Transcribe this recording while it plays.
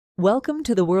Welcome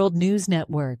to the World News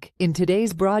Network. In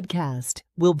today's broadcast,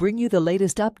 we'll bring you the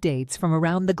latest updates from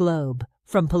around the globe,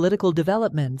 from political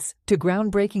developments to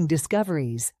groundbreaking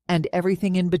discoveries and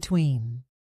everything in between.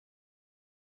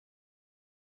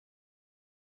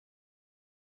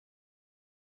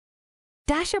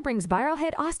 Dasha brings viral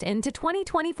hit Austin to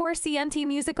 2024 CMT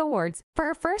Music Awards for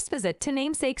her first visit to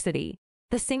namesake city.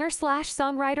 The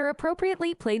singer-slash-songwriter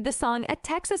appropriately played the song at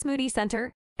Texas Moody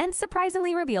Center and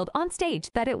surprisingly revealed on stage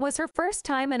that it was her first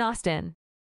time in Austin.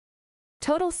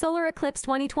 Total Solar Eclipse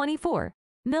 2024.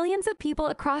 Millions of people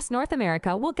across North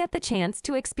America will get the chance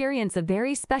to experience a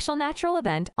very special natural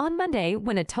event on Monday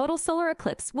when a total solar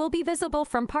eclipse will be visible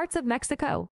from parts of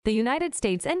Mexico, the United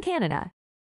States, and Canada.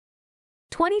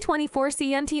 2024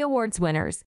 CMT Awards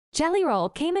winners. Jelly Roll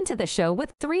came into the show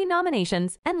with 3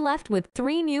 nominations and left with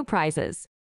 3 new prizes.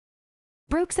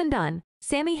 Brooks and Dunn,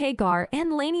 Sammy Hagar,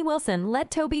 and Lainey Wilson led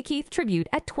Toby Keith tribute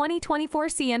at 2024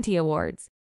 CMT Awards.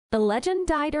 The legend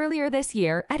died earlier this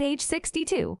year at age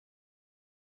 62.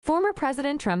 Former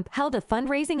President Trump held a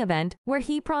fundraising event where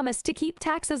he promised to keep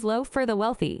taxes low for the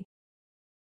wealthy.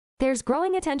 There's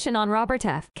growing attention on Robert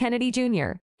F. Kennedy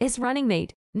Jr., his running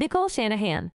mate, Nicole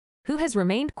Shanahan, who has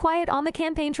remained quiet on the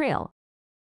campaign trail.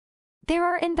 There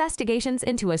are investigations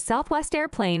into a Southwest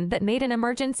airplane that made an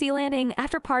emergency landing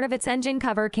after part of its engine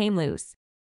cover came loose.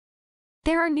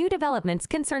 There are new developments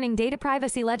concerning data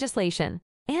privacy legislation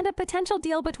and a potential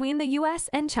deal between the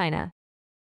U.S. and China.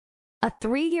 A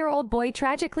 3-year-old boy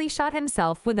tragically shot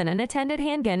himself with an unattended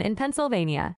handgun in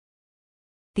Pennsylvania.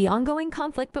 The ongoing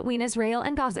conflict between Israel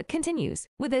and Gaza continues,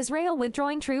 with Israel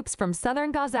withdrawing troops from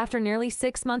southern Gaza after nearly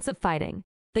 6 months of fighting.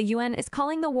 The UN is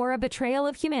calling the war a betrayal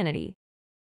of humanity.